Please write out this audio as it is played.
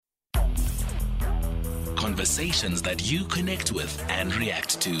Conversations that you connect with and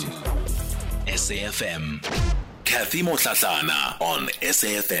react to. SAFM. Kathy Motlatlana on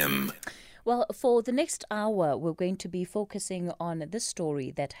SAFM. Well, for the next hour, we're going to be focusing on this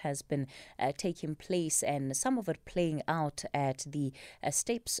story that has been taking place and some of it playing out at the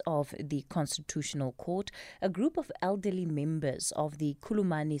steps of the Constitutional Court. A group of elderly members of the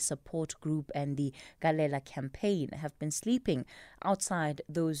Khulumani Support Group and the Galela Campaign have been sleeping outside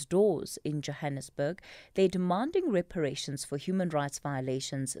those doors in Johannesburg. They're demanding reparations for human rights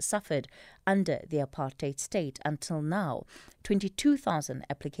violations suffered under the apartheid state. Until now, 22,000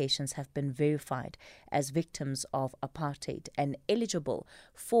 applications have been verified as victims of apartheid and eligible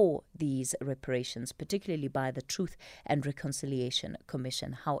for these reparations, particularly by the Truth and Reconciliation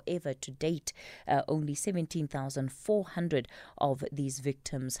Commission. However, to date, only 17,400 of these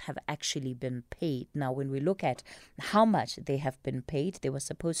victims have actually been paid. Now, when we look at how much they have been paid, they were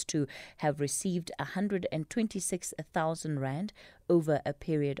supposed to have received 126,000 rand over a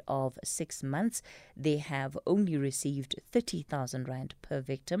period of 6 months. They have only received 30,000 rand per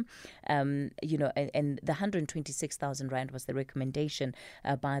victim. And the 126,000 rand was the recommendation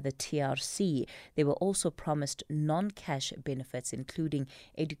by the TRC. They were also promised non-cash benefits, including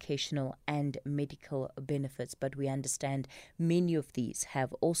educational and medical benefits. But we understand many of these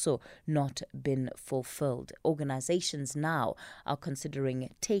have also not been fulfilled. Organizations now are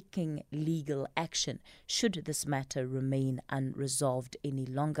considering taking legal action should this matter remain unresolved any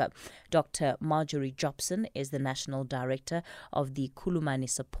longer. Dr. Marjorie Jobson is the National Director of the Khulumani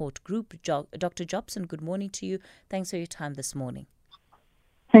Support Group. Dr. Jobson, good morning to you. Thanks for your time this morning.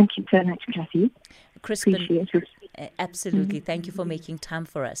 Thank you so much, Kathy. Chrispin, absolutely. Thank you for making time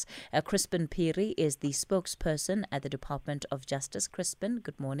for us. Chrispin Phiri is the spokesperson at the Department of Justice. Chrispin,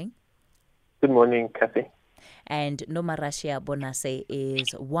 good morning. Good morning, Kathy. And NomaRussia Bonase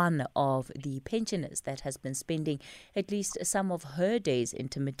is one of the pensioners that has been spending at least some of her days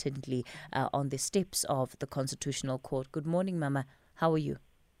intermittently on the steps of the Constitutional Court. Good morning, Mama. How are you?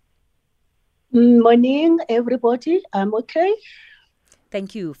 Morning, everybody. I'm okay.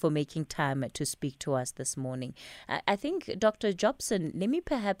 Thank you for making time to speak to us this morning. I think, Dr. Jobson, let me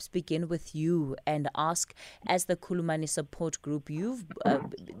perhaps begin with you and ask, as the Khulumani Support Group,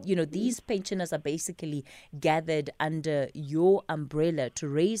 these pensioners are basically gathered under your umbrella to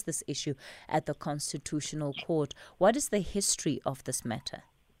raise this issue at the Constitutional Court. What is the history of this matter?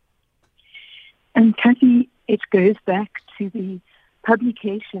 And Kathy, it goes back to the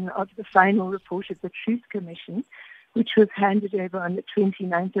publication of the final report of the Truth Commission, which was handed over on the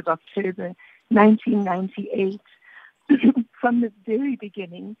 29th of October, 1998. From the very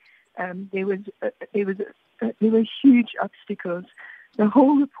beginning, there were huge obstacles. The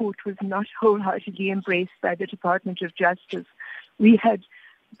whole report was not wholeheartedly embraced by the Department of Justice. We had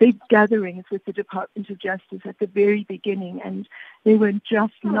big gatherings with the Department of Justice at the very beginning, and they were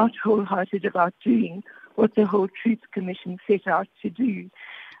just not wholehearted about doing what the whole Truth Commission set out to do.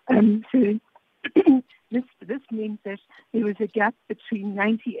 This means that there was a gap between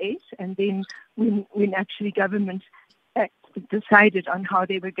 98 and then when actually government decided on how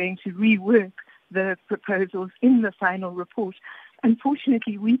they were going to rework the proposals in the final report.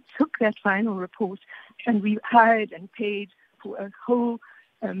 Unfortunately, we took that final report and we hired and paid for a whole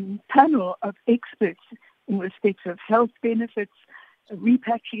panel of experts in respect of health benefits,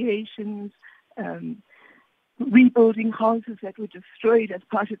 repatriations, rebuilding houses that were destroyed as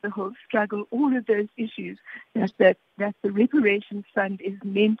part of the whole struggle, all of those issues that the reparations fund is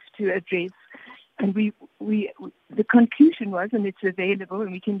meant to address. And the conclusion was, and it's available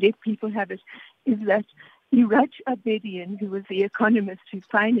and we can let people have it, is that Iraj Abedian, who was the economist who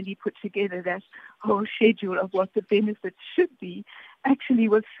finally put together that whole schedule of what the benefits should be, actually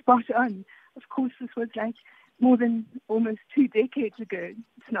was spot on. Of course, this was like more than almost 2 decades ago.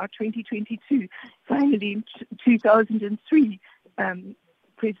 It's now 2022. Finally, in 2003,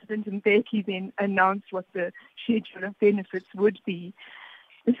 President Mbeki then announced what the schedule of benefits would be.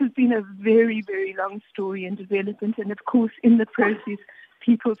 This has been a very, very long story and development, and of course, in the process,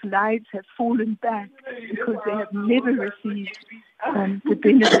 people's lives have fallen back because they have never received the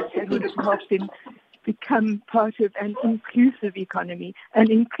benefits that would have helped them become part of an inclusive economy,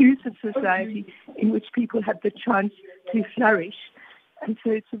 an inclusive society in which people have the chance to flourish. And so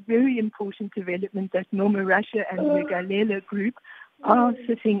it's a very important development that NomaRussia and the Galela group are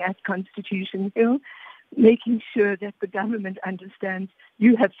sitting at Constitution Hill, making sure that the government understands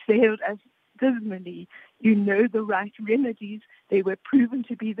you have failed us dismally. You know the right remedies. They were proven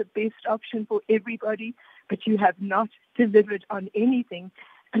to be the best option for everybody, but you have not delivered on anything.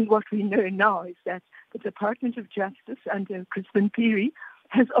 And what we know now is that the Department of Justice under Chrispin Phiri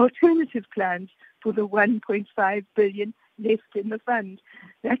has alternative plans for the 1.5 billion left in the fund.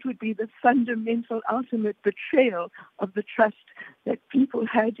 That would be the fundamental, ultimate betrayal of the trust that people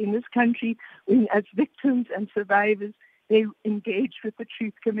had in this country when, as victims and survivors, they engaged with the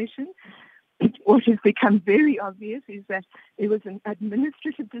Truth Commission. What has become very obvious is that there was an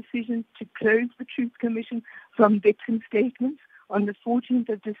administrative decision to close the Truth Commission from victim statements on the 14th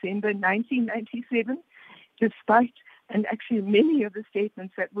of December 1997, despite, and actually many of the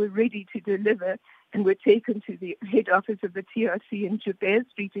statements that were ready to deliver and were taken to the head office of the TRC in Joubert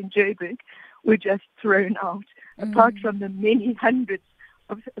Street in Joburg were just thrown out, apart from the many hundreds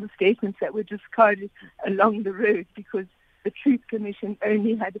of statements that were discarded along the road because the Truth Commission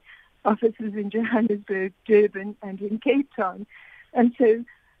only had offices in Johannesburg, Durban, and in Cape Town. And so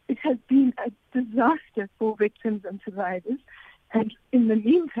it has been a disaster for victims and survivors. And in the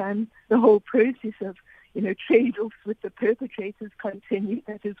meantime, the whole process of trade-offs with the perpetrators continue.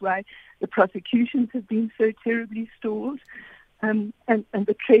 That is why the prosecutions have been so terribly stalled. And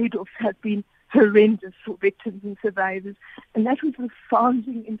the trade-offs have been horrendous for victims and survivors. And that was the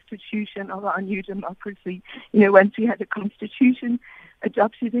founding institution of our new democracy. Once we had a constitution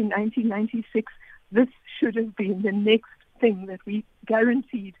adopted in 1996, this should have been the next thing that we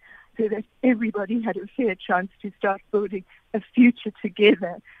guaranteed so that everybody had a fair chance to start building a future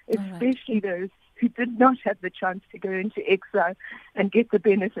together, especially those who did not have the chance to go into exile and get the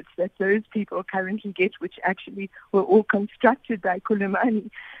benefits that those people currently get, which actually were all constructed by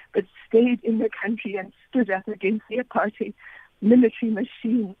Khulumani, but stayed in the country and stood up against the apartheid military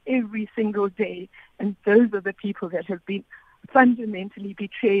machine every single day. And those are the people that have been fundamentally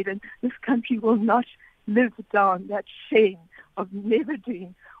betrayed. And this country will not live down that shame of never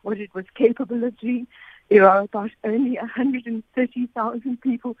doing what it was capable of doing. There are about only 130,000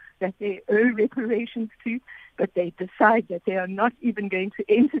 people that they owe reparations to, but they decide that they are not even going to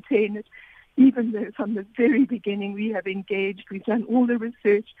entertain it, even though from the very beginning we have engaged, we've done all the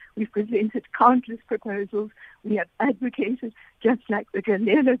research, we've presented countless proposals, we have advocated, just like the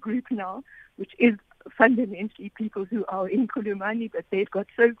Galela group now, which is fundamentally people who are in Khulumani, but they've got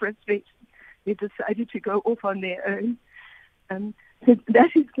so frustrated, they decided to go off on their own. So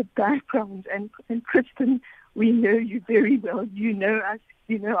that is the background. And Chrispin, we know you very well. You know us.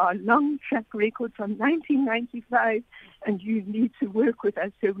 You know our long track record from 1995, and you need to work with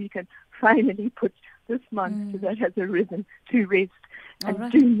us so we can finally put this monster that has arisen to rest.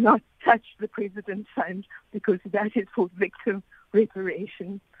 And do not touch the President's Fund, because that is for victim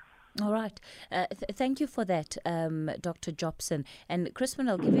reparations. All right. Thank you for that, Dr. Jobson. And Chrispin,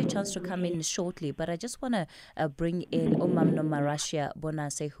 I'll give you a chance to come in shortly, but I just want to bring in NomaRussia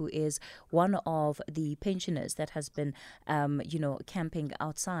Bonase, who is one of the pensioners that has been, camping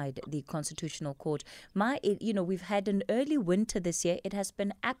outside the Constitutional Court. We've had an early winter this year. It has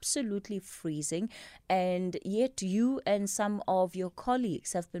been absolutely freezing, and yet you and some of your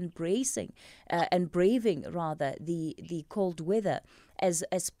colleagues have been braving the cold weather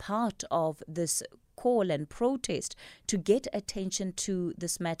as part of this call and protest to get attention to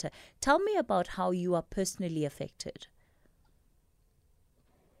this matter. Tell me about how you are personally affected.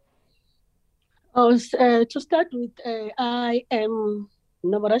 To start with, I am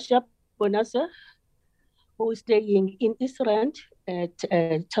NomaRussia Bonase, who is staying in Israel at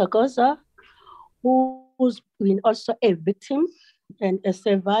Tagoza, who's been also a victim and a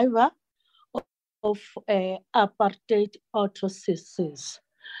survivor of apartheid autocracies.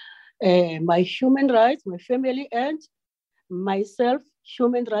 My human rights, my family and myself,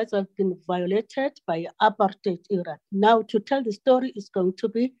 human rights have been violated by apartheid era. Now to tell the story is going to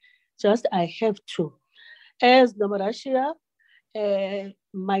be just I have to. As NomaRussia,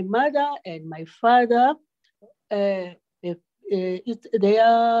 my mother and my father, their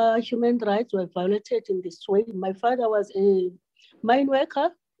human rights were violated in this way. My father was a mine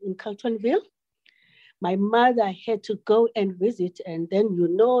worker in Carltonville. My mother had to go and visit, and then,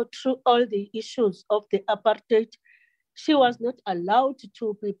 through all the issues of the apartheid, she was not allowed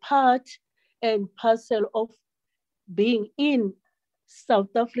to be part and parcel of being in South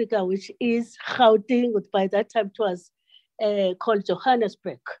Africa, which is Gauteng, by that time it was called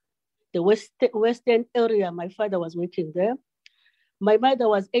Johannesburg, the western area. My father was working there. My mother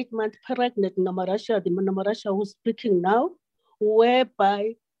was 8 months pregnant, NomaRussia, the NomaRussia who's speaking now,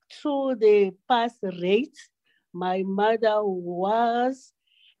 whereby through the past rates, my mother was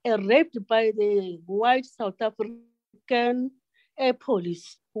raped by the white South African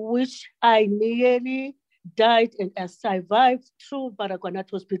police, which I nearly died and I survived through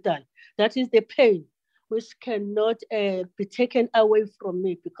Baragwanath Hospital. That is the pain which cannot be taken away from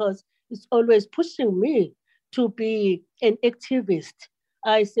me, because it's always pushing me to be an activist,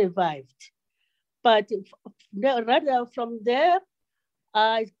 I survived. But rather from there,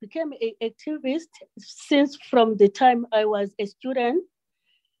 I became an activist since from the time I was a student,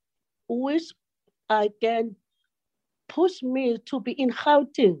 which again pushed me to be in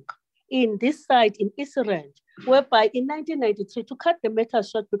Gauteng, in this site in Israel, whereby in 1993, to cut the matter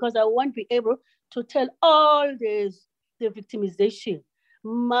short, because I won't be able to tell all the victimization,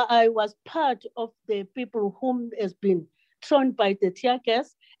 I was part of the people whom has been thrown by the tear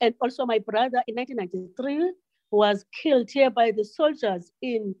gas, and also my brother in 1993 was killed here by the soldiers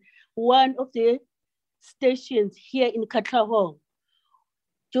in one of the stations here in Katlehong.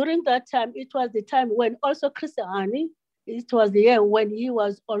 During that time, it was the time when also Khulumani, it was the year when he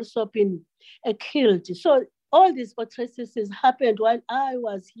was also been killed. So all these atrocities happened while I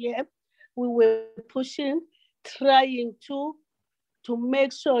was here. We were pushing, trying to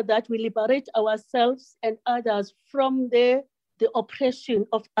make sure that we liberate ourselves and others from the oppression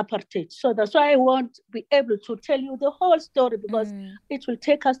of apartheid. So that's why I won't be able to tell you the whole story, because it will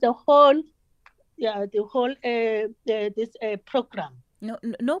take us the whole this program.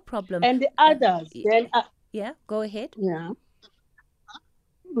 No problem. And the others, then yeah, go ahead. Yeah.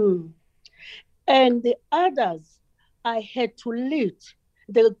 And the others, I had to lead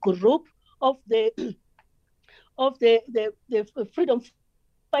the group of the freedom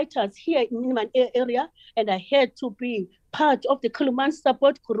fighters here in my area, and I had to be part of the Khulumani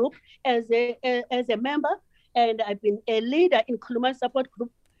Support Group as a member, and I've been a leader in Khulumani Support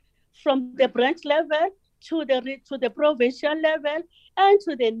Group from the branch level to the provincial level and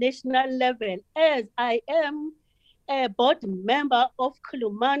to the national level, as I am a board member of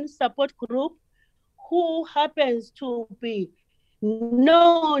Khulumani Support Group, who happens to be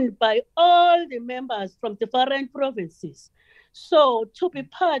known by all the members from different provinces. So to be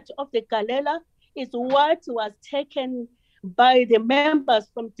part of the Galela is what was taken by the members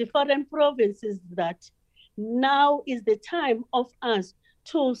from different provinces, that now is the time of us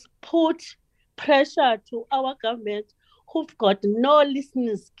to put pressure to our government who've got no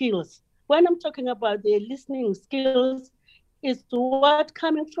listening skills. When I'm talking about the listening skills, is what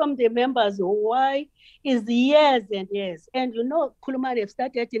coming from the members, why is years and years. And you know, Khulumani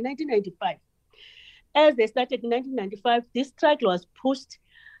started in 1995. As they started in 1995, this struggle was pushed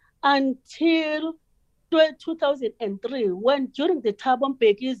until 2003, when during the Thabo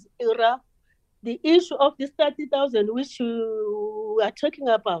Mbeki's era, the issue of this 30,000, which you are talking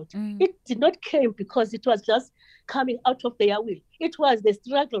about, it did not come because it was just coming out of their will. It was the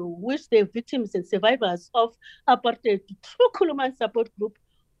struggle which the victims and survivors of apartheid through Khulumani Support Group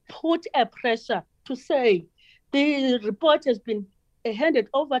put a pressure to say the report has been handed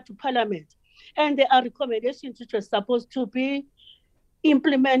over to Parliament, and there are recommendations which were supposed to be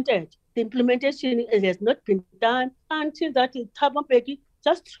implemented. The implementation has not been done until that Thabo Mbeki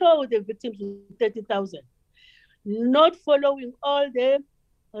just throw the victims with 30,000, not following all the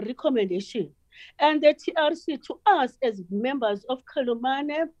recommendations. And the TRC, to us as members of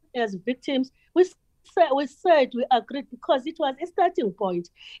Khulumani, as victims, we said we agreed because it was a starting point.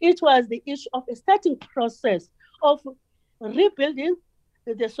 It was the issue of a starting process of rebuilding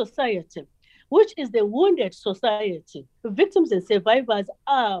the society, which is the wounded society. Victims and survivors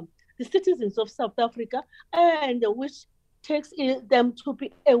are the citizens of South Africa, and which takes them to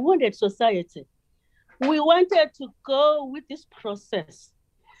be a wounded society. We wanted to go with this process,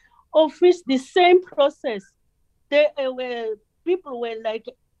 of which the same process, people were like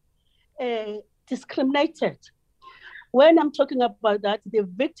discriminated. When I'm talking about that, the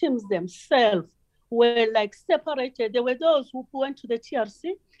victims themselves were like separated. There were those who went to the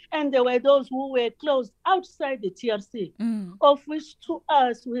TRC, and there were those who were closed outside the TRC, of which to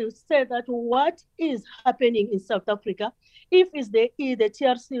us, we say that what is happening in South Africa, if it's the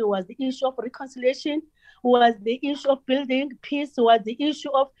TRC was the issue of reconciliation, was the issue of building peace, was the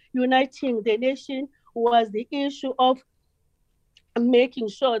issue of uniting the nation, was the issue of making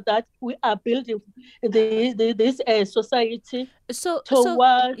sure that we are building this society. So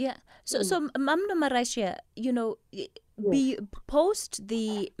NomaRussia, you know, post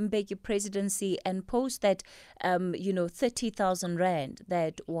the Mbeki presidency and post that 30,000 rand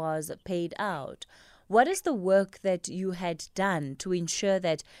that was paid out, what is the work that you had done to ensure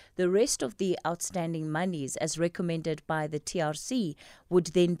that the rest of the outstanding monies, as recommended by the TRC, would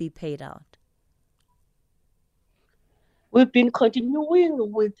then be paid out? We've been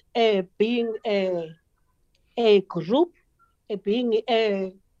continuing with being a group, being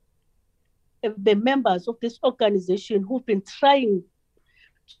the members of this organization who've been trying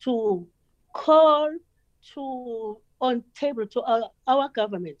to call on table to our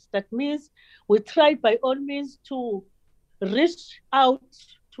government. That means we tried by all means to reached out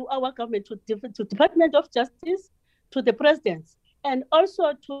to our government, to Department of Justice, to the President, and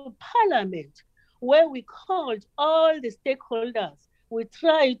also to Parliament, where we called all the stakeholders. We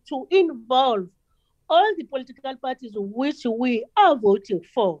tried to involve all the political parties which we are voting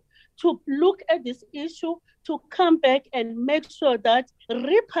for to look at this issue, to come back and make sure that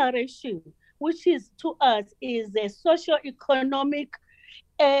reparation, which is to us is a socio-economic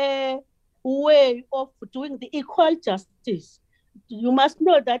way of doing the equal justice. You must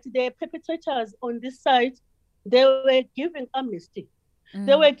know that the perpetrators on this side, they were given amnesty,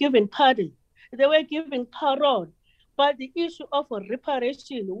 they were given pardon, they were given parole. But the issue of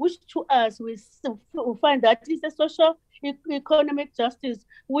reparation, which to us we find that is a social economic justice,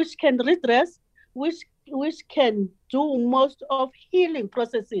 which can redress, which can do most of healing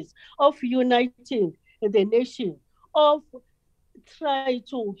processes, of uniting the nation, of try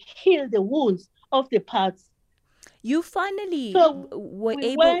to heal the wounds of the past. You finally were we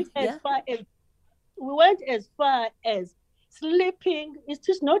able... went as far as sleeping. It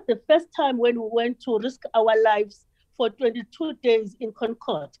is not the first time when we went to risk our lives for 22 days in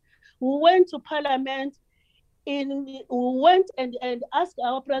Concord. We went to Parliament, we went and asked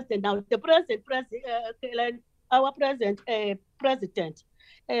our president, now the our president,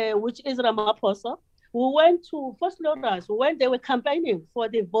 which is Ramaphosa. We went to First Lords when they were campaigning for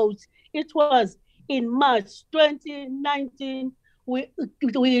the votes. It was in March 2019. We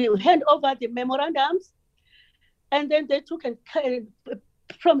hand over the memorandums, and then they took and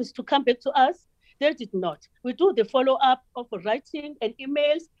promised to come back to us. They did not. We do the follow-up of writing and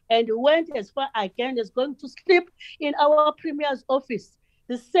emails, and went as far again as going to sleep in our Premier's office.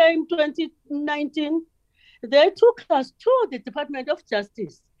 The same 2019, they took us to the Department of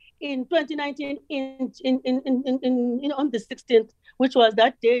Justice in 2019 on the 16th, which was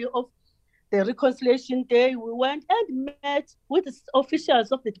that day of the Reconciliation Day. We went and met with the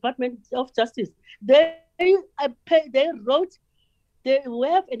officials of the Department of Justice. They wrote, we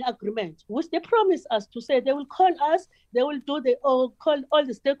have an agreement, which they promised us to say they will call us, they will call all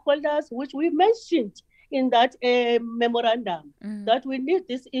the stakeholders, which we mentioned in that memorandum, that we need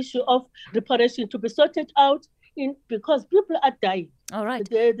this issue of reparation to be sorted out because people are dying. All right.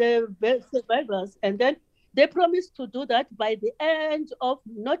 The survivors. And then they promised to do that by the end of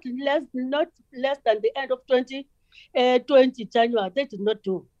not less than the end of 2020 January. They did not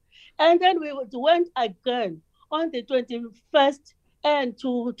do. And then we went again on the 21st and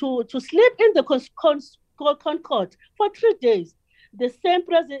to sleep in the Concord for 3 days. The same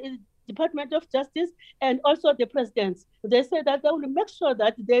Department of Justice and also the presidents, they said that they will make sure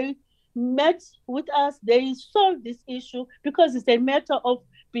that they met with us, they solve this issue because it's a matter of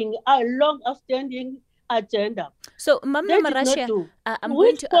being a long outstanding agenda. So, NomaRussia, I'm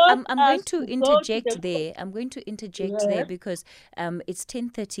going to interject there. I'm going to interject there because it's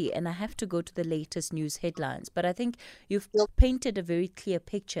 10:30 and I have to go to the latest news headlines. But I think you've painted a very clear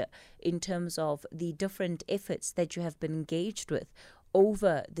picture in terms of the different efforts that you have been engaged with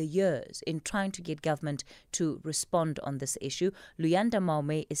over the years in trying to get government to respond on this issue. Luyanda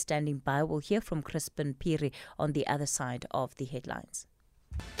Maume is standing by. We'll hear from Chrispin Phiri on the other side of the headlines.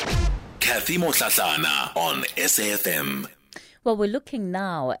 Kathy Motlatlana on SAFM. Well, we're looking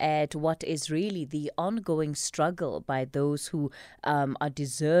now at what is really the ongoing struggle by those who are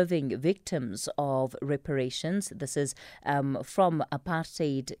deserving victims of reparations. This is from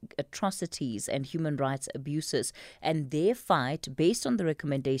apartheid atrocities and human rights abuses, and their fight based on the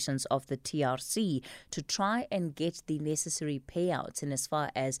recommendations of the TRC to try and get the necessary payouts in as far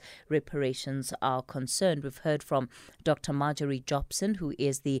as reparations are concerned. We've heard from Dr. Marjorie Jobson, who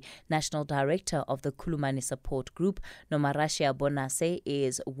is the National Director of the Khulumani Support Group. NomaRussia Bonase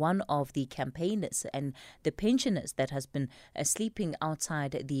is one of the campaigners and the pensioners that has been sleeping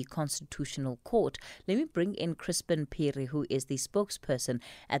outside the Constitutional Court. Let me bring in Chrispin Phiri, who is the spokesperson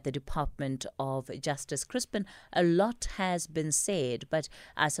at the Department of Justice. Chrispin, a lot has been said, but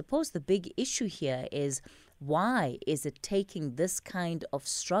I suppose the big issue here is why is it taking this kind of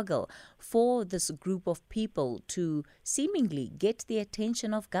struggle for this group of people to seemingly get the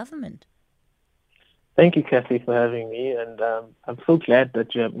attention of government? Thank you, Kathy, for having me. And I'm so glad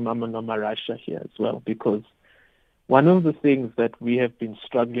that you have NomaRussia here as well, because one of the things that we have been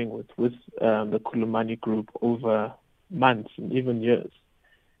struggling with the Khulumani group over months and even years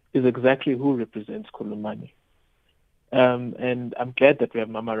is exactly who represents Khulumani. And I'm glad that we have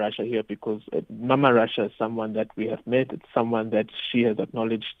NomaRussia here because NomaRussia is someone that we have met. It's someone that she has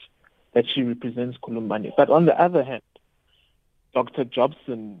acknowledged that she represents Khulumani. But on the other hand, Dr.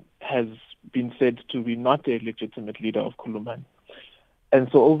 Jobson has been said to be not a legitimate leader of Khulumani. And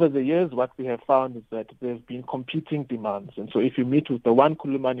so over the years, what we have found is that there have been competing demands. And so if you meet with the one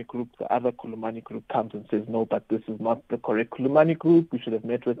Khulumani group, the other Khulumani group comes and says, no, but this is not the correct Khulumani group. We should have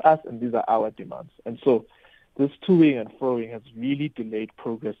met with us, and these are our demands. And so this to-ing and fro-ing has really delayed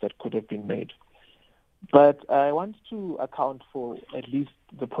progress that could have been made. But I want to account for at least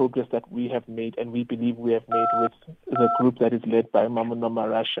the progress that we have made, and we believe we have made with the group that is led by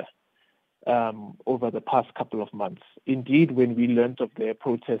NomaRussia over the past couple of months. Indeed, when we learned of their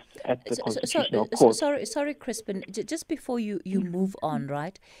protests at the Constitutional Court... Sorry, Chrispin, just before you move on,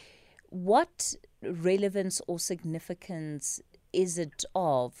 right? What relevance or significance is it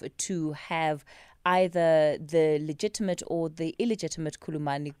of to have either the legitimate or the illegitimate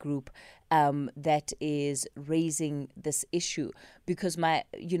Khulumani group that is raising this issue? Because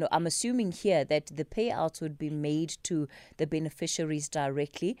I'm assuming here that the payouts would be made to the beneficiaries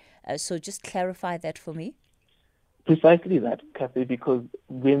directly. So just clarify that for me. Precisely that, Kathy, because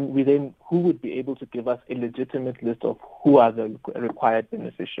who would be able to give us a legitimate list of who are the required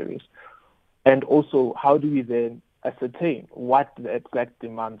beneficiaries? And also, how do we then ascertain what the exact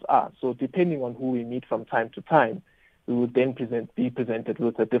demands are? So depending on who we meet from time to time, we would then be presented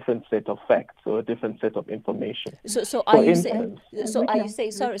with a different set of facts or a different set of information. So are you saying,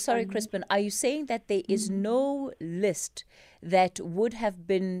 sorry, Chrispin, are you saying that there is no list that would have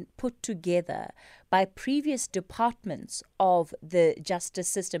been put together by previous departments of the justice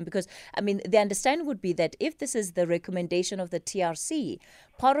system? Because, the understanding would be that if this is the recommendation of the TRC,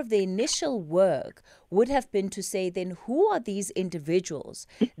 part of the initial work would have been to say, then who are these individuals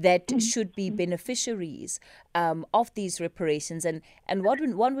that should be beneficiaries of these reparations? And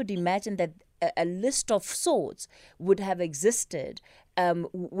one would imagine that a list of sorts would have existed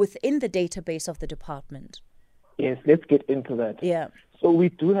within the database of the department. Yes, let's get into that. Yeah. So we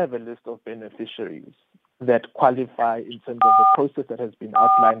do have a list of beneficiaries that qualify in terms of the process that has been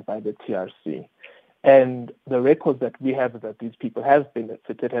outlined by the TRC. And the records that we have that these people have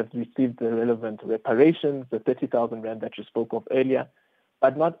benefited have received the relevant reparations, the 30,000 rand that you spoke of earlier.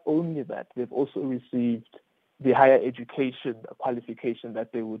 But not only that, they've also received the higher education qualification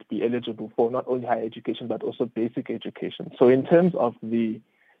that they would be eligible for, not only higher education, but also basic education. So in terms of the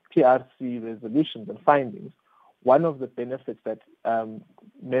TRC resolutions and findings, one of the benefits that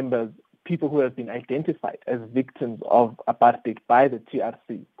people who have been identified as victims of apartheid by the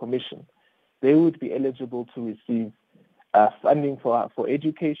TRC Commission, they would be eligible to receive funding for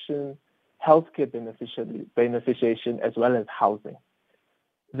education, healthcare beneficiation, as well as housing.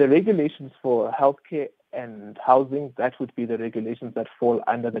 The regulations for healthcare and housing, that would be the regulations that fall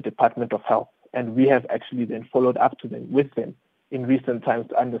under the Department of Health. And we have actually then followed up with them in recent times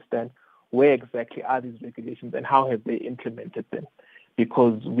to understand where exactly are these regulations and how have they implemented them?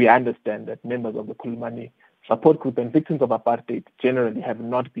 Because we understand that members of the Khulumani Support Group and victims of apartheid generally have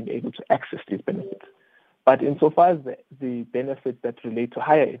not been able to access these benefits. But insofar as the benefits that relate to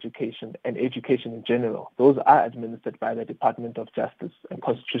higher education and education in general, those are administered by the Department of Justice and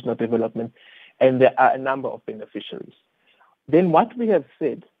Constitutional Development, and there are a number of beneficiaries. Then what we have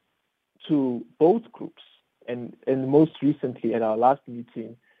said to both groups, and most recently at our last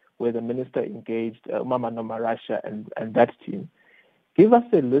meeting, where the minister engaged NomaRussia and that team, give us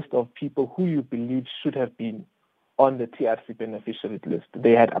a list of people who you believe should have been on the TRC beneficiary list.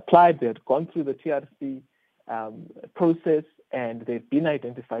 They had applied, they had gone through the TRC process, and they've been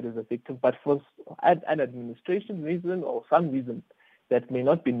identified as a victim, but for an administration reason or some reason that may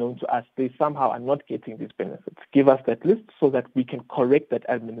not be known to us, they somehow are not getting these benefits. Give us that list so that we can correct that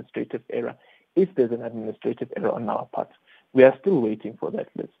administrative error if there's an administrative error on our part. We are still waiting for that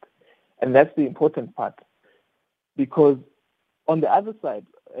list. And that's the important part, because on the other side,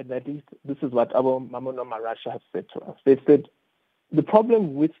 and at least this is what our NomaRussia have said to us, they've said the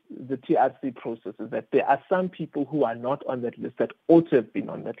problem with the TRC process is that there are some people who are not on that list that ought to have been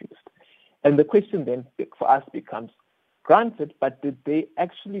on that list. And the question then for us becomes, granted, but did they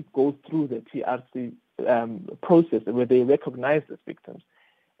actually go through the TRC process where they recognize as victims?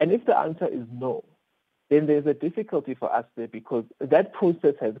 And if the answer is no, then there's a difficulty for us there, because that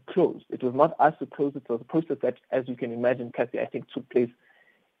process has closed. It was not us who closed it. It was a process that, as you can imagine, Kathy, I think took place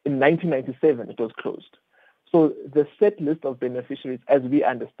in 1997. It was closed. So the set list of beneficiaries, as we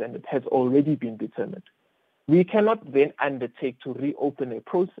understand it, has already been determined. We cannot then undertake to reopen a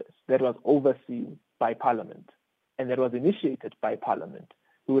process that was overseen by Parliament and that was initiated by Parliament.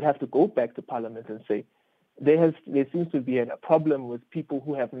 We would have to go back to Parliament and say, there seems to be a problem with people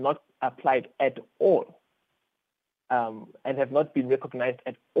who have not applied at all and have not been recognized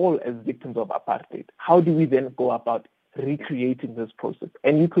at all as victims of apartheid. How do we then go about recreating this process?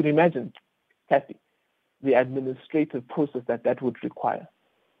 And you could imagine, Kathy, the administrative process that would require.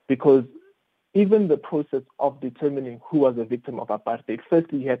 Because even the process of determining who was a victim of apartheid,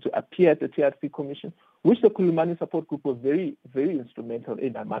 firstly, you had to appear at the TRC Commission, which the Khulumani Support Group was very, very instrumental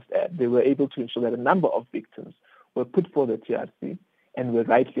in, I must add. They were able to ensure that a number of victims were put for the TRC and were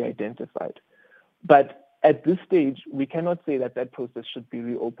rightly identified. But at this stage, we cannot say that process should be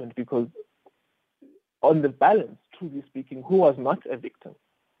reopened because on the balance, truly speaking, who was not a victim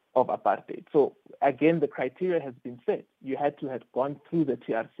of apartheid? So again, the criteria has been set. You had to have gone through the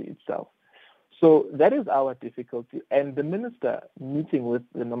TRC itself. So that is our difficulty. And the minister meeting with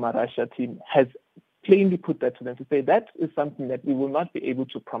the NomaRussia team has plainly put that to them to say that is something that we will not be able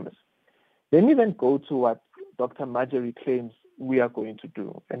to promise. Then we then go to what Dr. Marjorie claims we are going to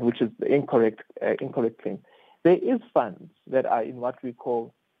do, and which is the incorrect claim. There is funds that are in what we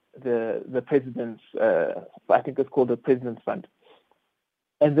call the president's, I think it's called the President's Fund.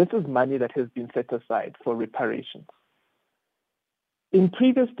 And this is money that has been set aside for reparations. In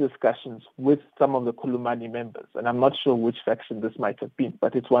previous discussions with some of the Khulumani members, and I'm not sure which faction this might have been,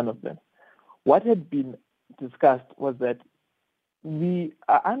 but it's one of them, what had been discussed was that we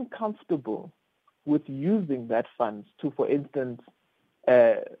are uncomfortable with using that funds to, for instance,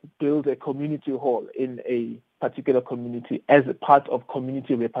 build a community hall in a particular community as a part of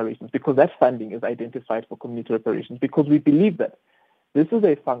community reparations, because that funding is identified for community reparations, because we believe that this is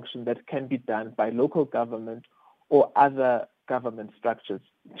a function that can be done by local government or other government structures,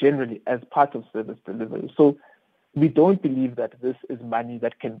 generally as part of service delivery. So we don't believe that this is money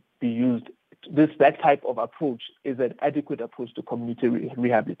that can be used. That type of approach is an adequate approach to community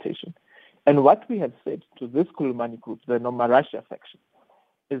rehabilitation. And what we have said to this Khulumani group, the NomaRussia faction,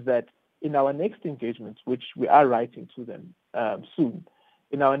 is that in our next engagement, which we are writing to them soon,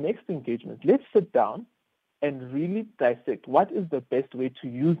 in our next engagement, let's sit down and really dissect what is the best way to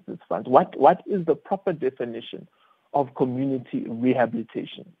use this fund. What is the proper definition of community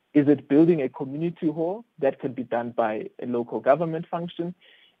rehabilitation? Is it building a community hall that could be done by a local government function?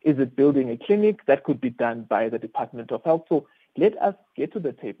 Is it building a clinic that could be done by the Department of Health? So let us get to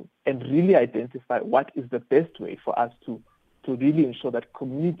the table and really identify what is the best way for us to really ensure that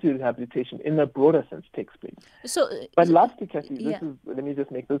community rehabilitation in a broader sense takes place. But lastly, Kathy, let me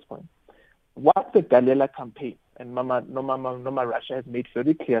just make this point. What the Galela Campaign and NomaRussia has made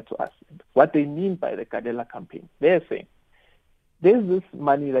very clear to us, what they mean by the Galela Campaign. They're saying, there's this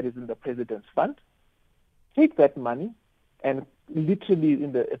money that is in the President's Fund. Take that money and literally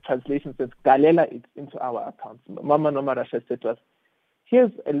in the translation says, Galela it into our accounts. NomaRussia said to us,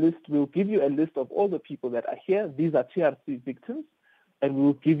 here's a list, we'll give you a list of all the people that are here. These are TRC victims, and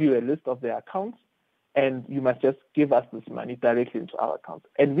we'll give you a list of their accounts, and you must just give us this money directly into our accounts.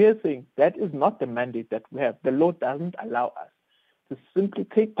 And we are saying that is not the mandate that we have. The law doesn't allow us to simply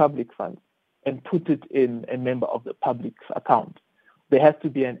take public funds and put it in a member of the public's account. There has to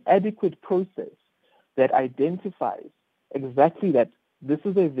be an adequate process that identifies exactly that this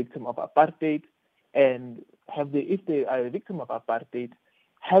is a victim of apartheid, and if they are a victim of apartheid,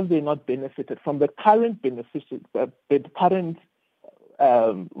 have they not benefited from the current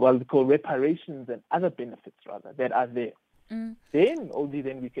what we call reparations and other benefits rather that are there? Then only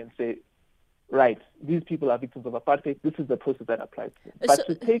then we can say, right, these people are victims of apartheid. This is the process that applies to them. But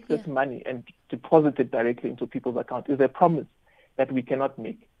to take this money and deposit it directly into people's accounts is a promise that we cannot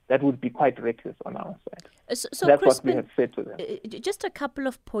make. That would be quite reckless on our side. So that's Chrispin, what we have said to them. Just a couple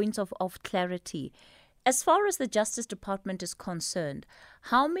of points of clarity. As far as the Justice Department is concerned,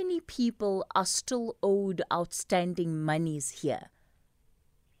 how many people are still owed outstanding monies here?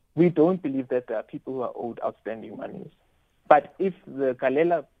 We don't believe that there are people who are owed outstanding monies. But if the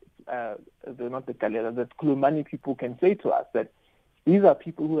Galela, the Khulumani people can say to us that these are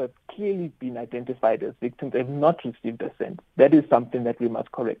people who have clearly been identified as victims, have not received a cent, that is something that we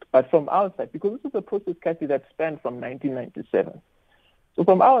must correct. But from our side, because this is a process, Kathy, that spanned from 1997. So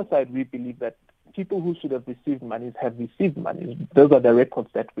from our side, we believe that people who should have received monies have received monies. Those are the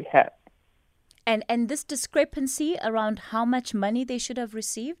records that we have. And this discrepancy around how much money they should have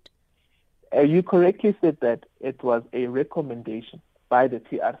received? You correctly said that it was a recommendation by the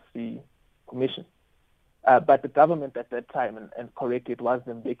TRC Commission. But the government at that time, and correct, it was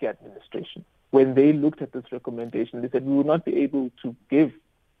the Mbeki administration. When they looked at this recommendation, they said we will not be able to give,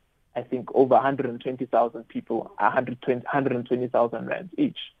 I think, over 120,000 people 120,000 rand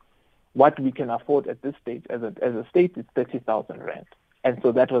each. What we can afford at this stage as a state is 30,000 rand. And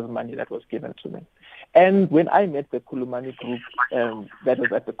so that was money that was given to them. And when I met the Khulumani group that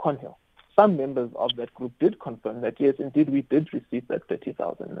was at the Cornhill, some members of that group did confirm that, yes, indeed, we did receive that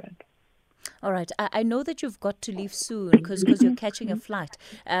 30,000 rand. All right. I know that you've got to leave soon because you're catching a flight.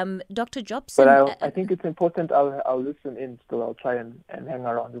 Dr. Jobson. But I think it's important. I'll listen in, so I'll try and hang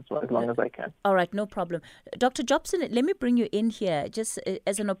around as well, as long as I can. All right, no problem. Dr. Jobson, let me bring you in here just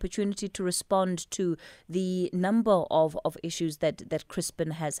as an opportunity to respond to the number of issues that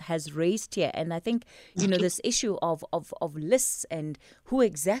Chrispin has raised here. And I think, this issue of lists and who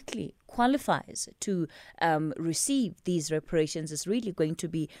exactly qualifies to receive these reparations is really going to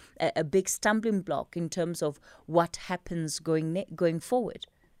be a big stumbling block in terms of what happens going forward.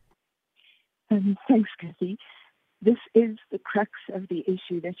 Thanks, Kathy. This is the crux of the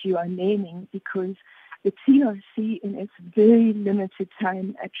issue that you are naming, because the TRC, in its very limited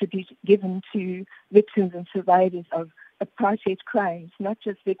time given to victims and survivors of apartheid crimes, not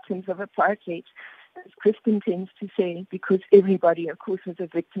just victims of apartheid, as Chrispin tends to say, because everybody, of course, was a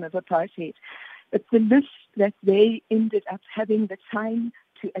victim of apartheid. But the list that they ended up having the time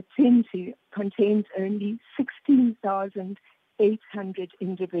to attend to contains only 16,800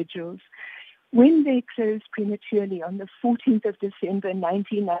 individuals. When they closed prematurely on the 14th of December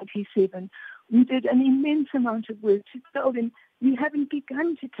 1997, we did an immense amount of work to tell them we haven't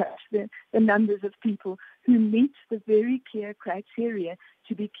begun to touch the numbers of people who meet the very clear criteria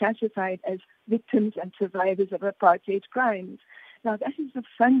to be classified as victims and survivors of apartheid crimes. Now, that is a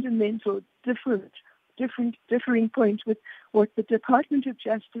fundamental differing point with what the Department of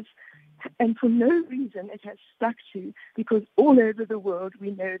Justice, and for no reason, it has stuck to, because all over the world we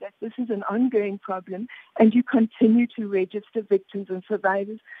know that this is an ongoing problem, and you continue to register victims and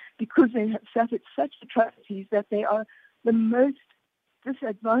survivors because they have suffered such atrocities that they are the most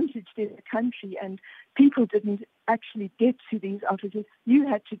disadvantaged in the country, and people didn't actually get to these offices. You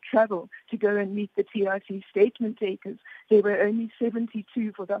had to travel to go and meet the TRC statement takers. There were only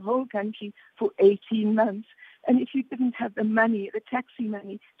 72 for the whole country for 18 months. And if you didn't have the money, the taxi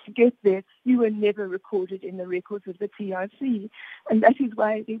money to get there, you were never recorded in the records of the TRC. And that is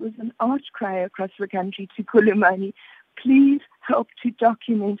why there was an outcry across the country to Khulumani, please help to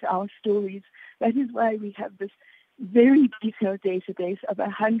document our stories. That is why we have this very detailed database of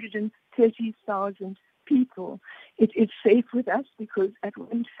 130,000 people. It is safe with us because at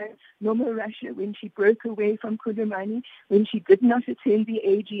one time, NomaRussia, when she broke away from Khulumani, when she did not attend the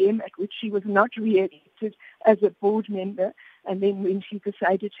AGM at which she was not re-elected as a board member, and then when she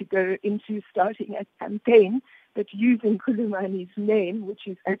decided to go into starting a campaign, but using Khulumani's name, which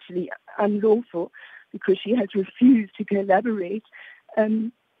is actually unlawful because she has refused to collaborate,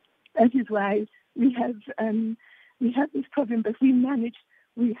 that is why we have this problem, but we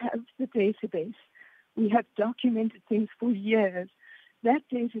have the database. We have documented things for years. That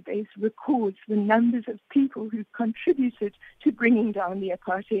database records the numbers of people who contributed to bringing down the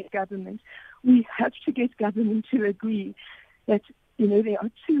apartheid government. We have to get government to agree that, there are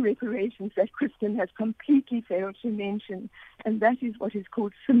two reparations that Chrispin has completely failed to mention, and that is what is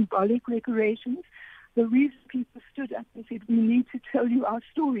called symbolic reparations. The reason people stood up and said, we need to tell you our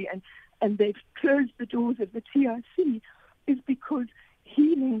story, and they've closed the doors of the TRC, is because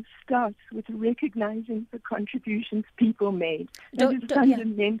healing starts with recognizing the contributions people made. That is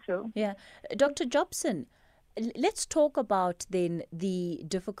fundamental. Yeah. Dr. Jobson, let's talk about then the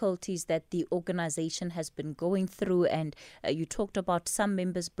difficulties that the organization has been going through, and you talked about some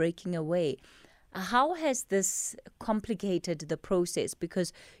members breaking away. How has this complicated the process?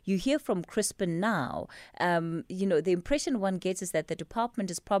 Because you hear from Chrispin now, the impression one gets is that the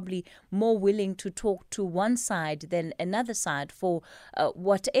department is probably more willing to talk to one side than another side for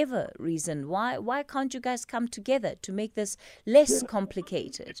whatever reason. Why can't you guys come together to make this less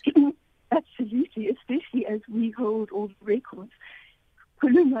complicated? Absolutely, especially as we hold all the records.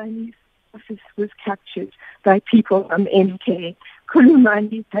 Khulumani's office was captured by people from MK.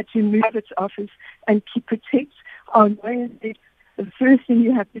 Khulumani had to move its office and protect our lawyers. The first thing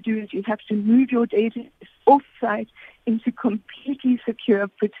you have to do is you have to move your data off-site into completely secure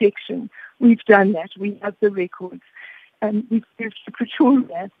protection. We've done that. We have the records. We've moved to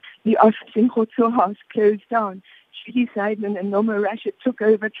Pretoria. The office in Hotel House closed down. Judy Seidman and NomaRussia took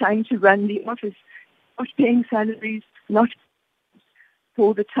over trying to run the office, not paying salaries, not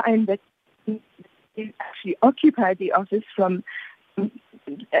for the time that they actually occupied the office from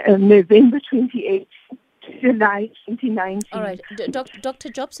November 28th to July 2019. All right. Dr.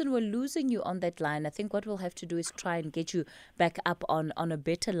 Jobson, we're losing you on that line. I think what we'll have to do is try and get you back up on a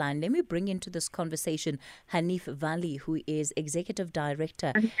better line. Let me bring into this conversation Hanif Vally, who is Executive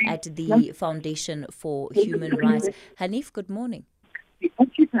Director at the Foundation for Human Rights. Hanif, good morning. We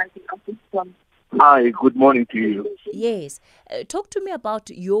occupied the office from Hi, good morning to you. Yes. Talk to me about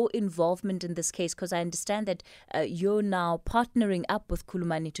your involvement in this case, because I understand that you're now partnering up with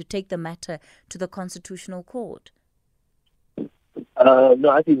Khulumani to take the matter to the Constitutional Court. No,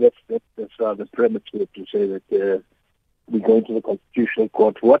 I think that's rather premature to say that we're going to the Constitutional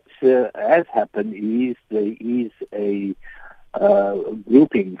Court. What has happened is there is a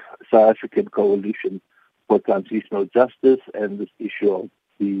grouping, South African Coalition for Transitional Justice, and this issue of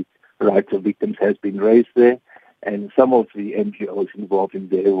the rights of victims has been raised there. And some of the NGOs involved in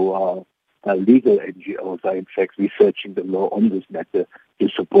there, who are legal NGOs, are in fact researching the law on this matter to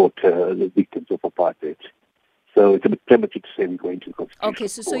support the victims of apartheid. So it's a bit premature to say we're going to the Constitutional Court. Okay,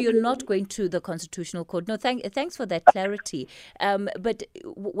 so you're not going to the Constitutional Court. No, thanks for that clarity. But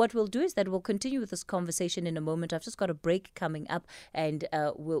what we'll do is that we'll continue with this conversation in a moment. I've just got a break coming up, and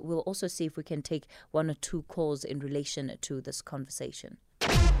we'll also see if we can take one or two calls in relation to this conversation.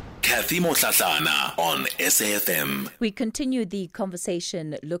 Kathy Motlatlana on SAFM. We continue the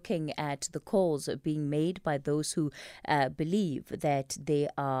conversation looking at the calls being made by those who believe that they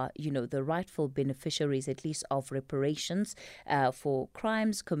are, the rightful beneficiaries, at least, of reparations for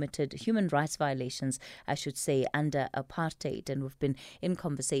crimes committed, human rights violations, I should say, under apartheid. And we've been in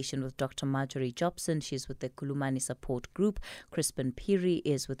conversation with Dr. Marjorie Jobson. She's with the Khulumani Support Group. Chrispin Phiri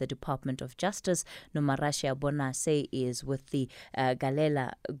is with the Department of Justice. NomaRussia Bonase is with the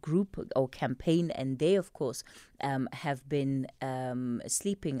Galela Group or campaign, and they, of course, have been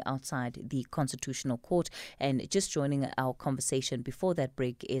sleeping outside the Constitutional Court. And just joining our conversation before that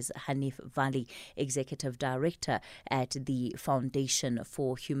break is Hanif Vally, Executive Director at the Foundation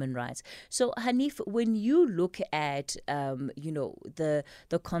for Human Rights. So, Hanif, when you look at the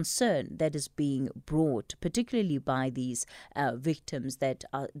concern that is being brought, particularly by these victims that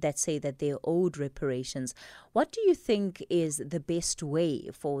say that they're owed reparations, what do you think is the best way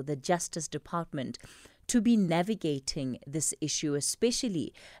for the Justice Department to be navigating this issue,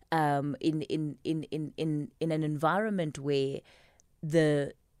 especially in an environment where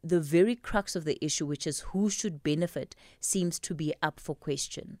the very crux of the issue, which is who should benefit, seems to be up for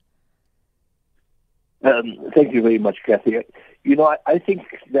question? Thank you very much, Kathy. I think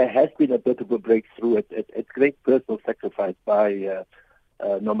there has been a bit of a breakthrough at great personal sacrifice by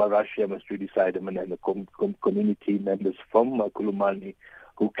NomaRussia, Marjorie Jobson, and the community members from Khulumani,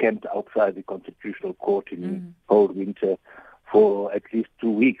 who camped outside the Constitutional Court in cold winter for at least 2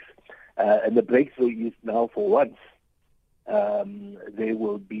 weeks. And the breakthrough is now, for once, there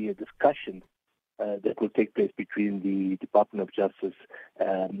will be a discussion that will take place between the Department of Justice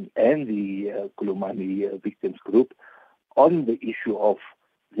and the Khulumani Victims Group on the issue of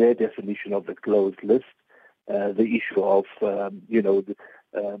their definition of the closed list, the issue of,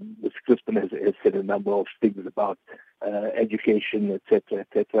 the Chrispin has said a number of things about education, etc.,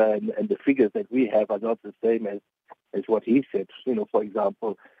 and the figures that we have are not the same as what he said. For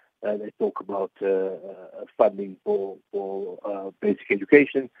example, they talk about funding for basic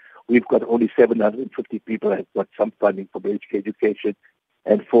education. We've got only 750 people have got some funding for basic education,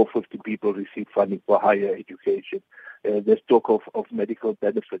 and 450 people receive funding for higher education. There's talk of medical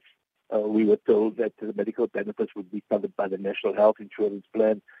benefits. We were told that the medical benefits would be covered by the National Health Insurance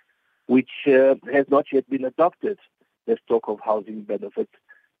Plan, which has not yet been adopted. There's talk of housing benefits.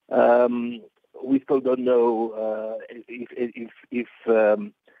 We still don't know if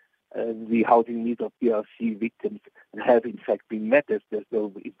the housing needs of PRC victims have in fact been met. There's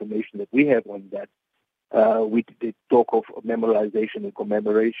no information that we have on that. We did talk of memorization and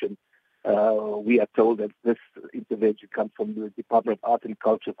commemoration. We are told that this intervention comes from the Department of Art and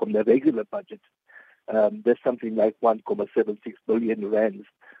Culture from the regular budget. There's something like 1.76 billion rands,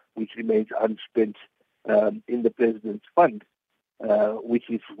 which remains unspent in the President's Fund, which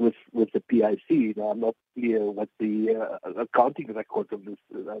is with the PIC. Now, I'm not clear what the accounting record of this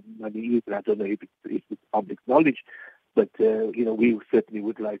money is, and I don't know if it's public knowledge, but we certainly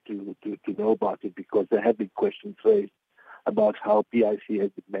would like to know about it, because there have been questions raised about how PIC has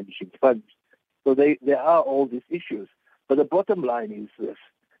been managing funds. So there are all these issues. But the bottom line is this,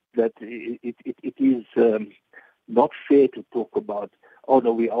 that it is not fair to talk about, oh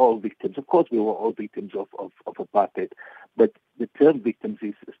no, we are all victims. Of course we were all victims of apartheid, but the term victims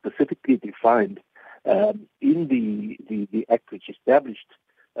is specifically defined in the act which established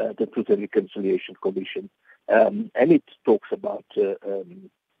the Truth and Reconciliation Commission, and it talks about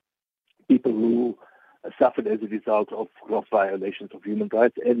people who suffered as a result of gross violations of human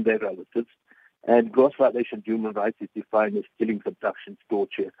rights and their relatives. And gross violation of human rights is defined as killings, abductions,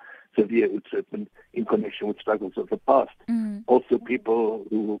 torture, severe ill treatment in connection with struggles of the past. Also, people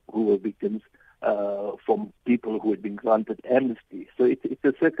who were victims from people who had been granted amnesty. So it's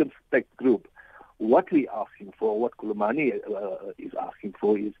a circumspect group. what we're asking for, what Khulumani is asking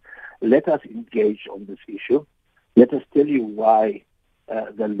for is, let us engage on this issue. Let us tell you why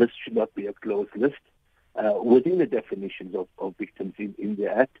the list should not be a closed list within the definitions of victims in the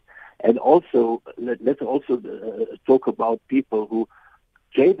Act. And also, let's also talk about people who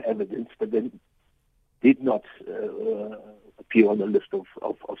gave evidence but then did not appear on the list of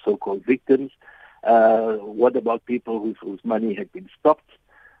so-called victims. What about people whose money had been stopped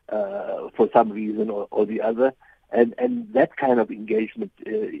for some reason or the other? And that kind of engagement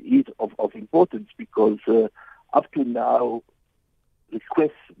is of importance because up to now,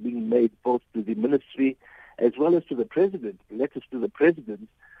 requests being made both to the ministry as well as to the president, letters to the president,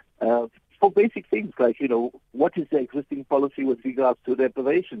 for basic things like, what is the existing policy with regards to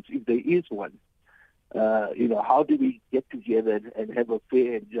reparations, if there is one? How do we get together and have a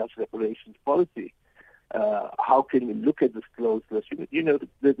fair and just reparations policy? How can we look at this closed list?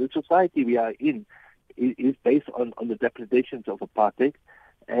 The society we are in is based on the depredations of apartheid,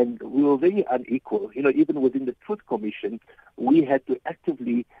 and we were very unequal. Even within the Truth Commission, we had to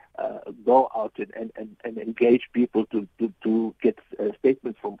actively go out and engage people to get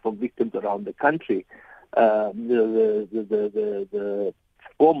statements from victims around the country. The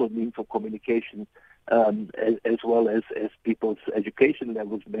formal means of communication, as well as people's education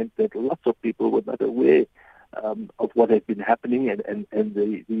levels, meant that lots of people were not aware of what had been happening and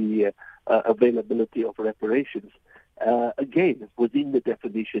the availability of reparations. Again, within the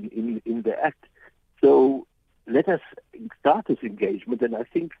definition in the Act. So let us start this engagement, and I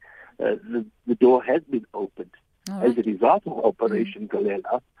think the door has been opened as a result of Operation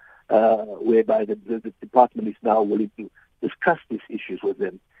Galela, whereby the department is now willing to discuss these issues with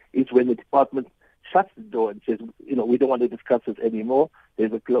them. It's when the department shuts the door and says, we don't want to discuss this anymore,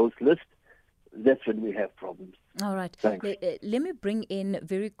 there's a closed list, that's when we have problems. All right. Let me bring in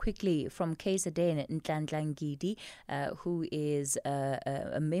very quickly from KZN Nhlanhla Ngidi, who is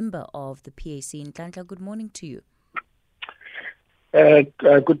a member of the PAC. Nhlanhla, good morning to you.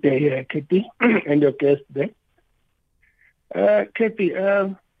 Good day, Katie, and your guest there. Katie, as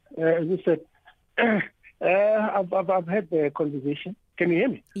you said, I've had the conversation. Can you hear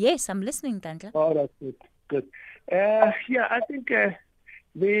me? Yes, I'm listening, Nhlanhla. Oh, that's good. Good. I think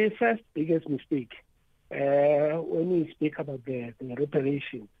the first biggest mistake when we speak about the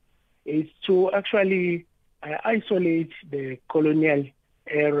reparation is to actually isolate the colonial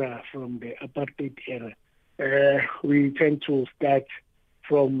era from the apartheid era. We tend to start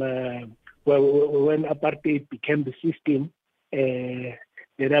from when apartheid became the system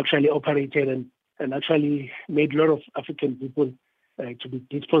that actually operated and actually made a lot of African people to be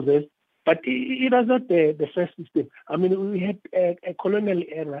dispossessed. But it was not the first system. I mean, we had a colonial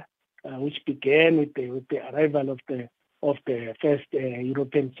era which began with the arrival of the first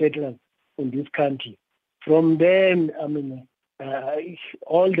European settlers in this country. From then, I mean,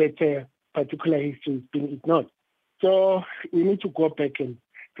 all that particular history has been ignored. So we need to go back and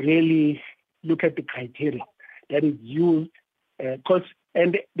really look at the criteria that is used.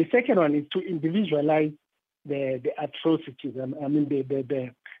 And the second one is to individualize the atrocities. I mean,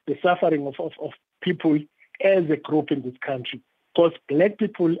 the suffering of people as a group in this country. Because black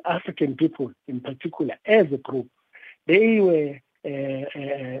people, African people in particular, as a group, they were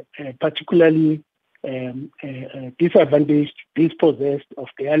particularly disadvantaged, dispossessed of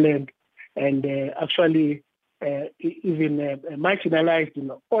their land, and actually even marginalized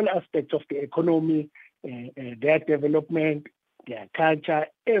in all aspects of the economy, their development, their culture,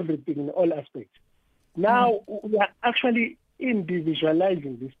 everything in all aspects. Now we are actually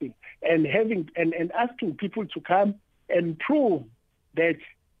individualizing this thing and having and asking people to come and prove that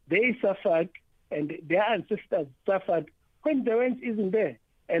they suffered and their ancestors suffered when the rent isn't there.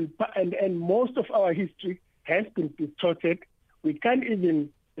 And most of our history has been distorted. We can't even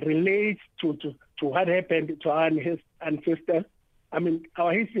relate to what happened to our ancestors. I mean,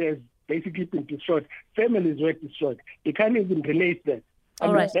 our history has basically been destroyed. Families were destroyed. You can't even relate that.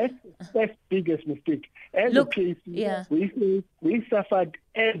 All right. That's the biggest mistake. As Look, a case, yeah. we suffered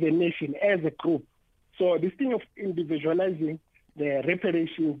as a nation, as a group. So this thing of individualizing the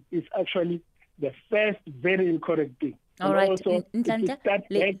reparation is actually the first very incorrect thing. All right, also, Nhlanhla, start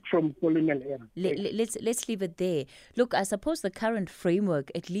back from colonial era. Let's leave it there. Look, I suppose the current framework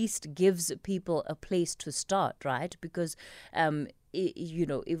at least gives people a place to start, right? Because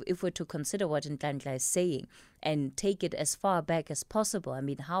if we're to consider what Nhlanhla is saying and take it as far back as possible, I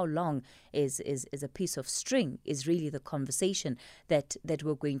mean, how long is a piece of string is really the conversation that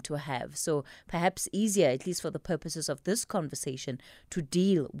we're going to have. So perhaps easier, at least for the purposes of this conversation, to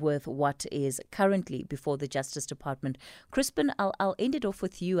deal with what is currently before the Justice Department. Chrispin, I'll end it off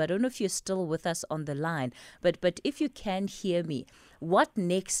with you. I don't know if you're still with us on the line, but if you can hear me, what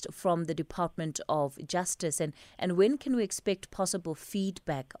next from the Department of Justice, and when can we expect possible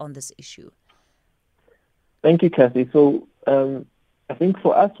feedback on this issue? Thank you, Kathy. So I think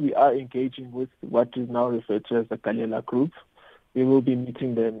for us, we are engaging with what is now referred to as the Galela Group. We will be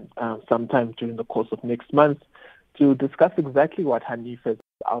meeting them sometime during the course of next month to discuss exactly what Hanif has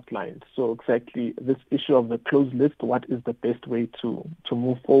outlined. So exactly this issue of the closed list, what is the best way to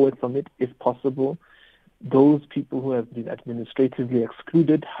move forward from it, if possible. Those people who have been administratively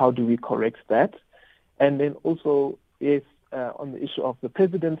excluded, how do we correct that? And then also, yes, on the issue of the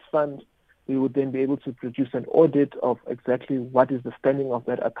President's Fund, we would then be able to produce an audit of exactly what is the standing of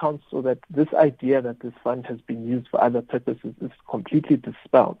that account so that this idea that this fund has been used for other purposes is completely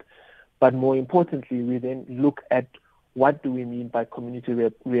dispelled. But more importantly, we then look at what do we mean by community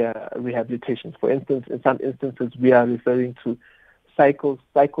rehabilitation. For instance, in some instances, we are referring to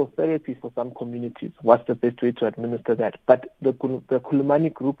psychotherapy for some communities. What's the best way to administer that? But the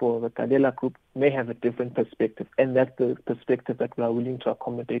Khulumani group or the Galela group may have a different perspective, and that's the perspective that we are willing to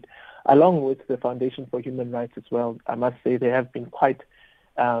accommodate, along with the Foundation for Human Rights as well. I must say they have been quite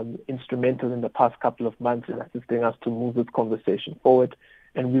instrumental in the past couple of months in assisting us to move this conversation forward,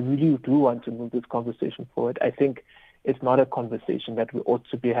 and we really do want to move this conversation forward. I think it's not a conversation that we ought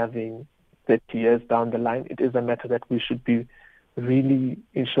to be having 30 years down the line. It is a matter that we should be really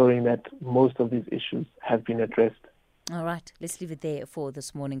ensuring that most of these issues have been addressed. All right, let's leave it there for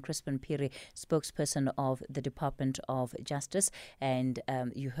this morning. Chrispin Phiri, spokesperson of the Department of Justice, and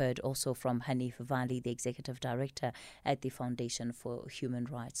you heard also from Hanif Vally, the executive director at the Foundation for Human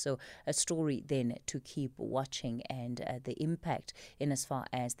Rights. So a story then to keep watching, and the impact in as far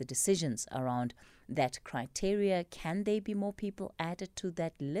as the decisions around that criteria. Can there be more people added to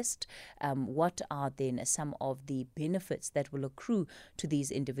that list? What are then some of the benefits that will accrue to these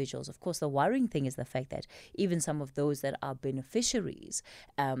individuals? Of course, the worrying thing is the fact that even some of those that are beneficiaries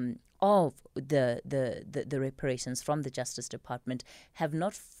of the reparations from the Justice Department have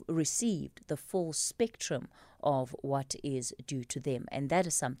not received the full spectrum of what is due to them. And that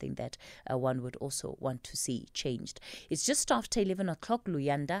is something that one would also want to see changed. It's just after 11 o'clock.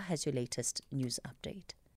 Luyanda has your latest news update.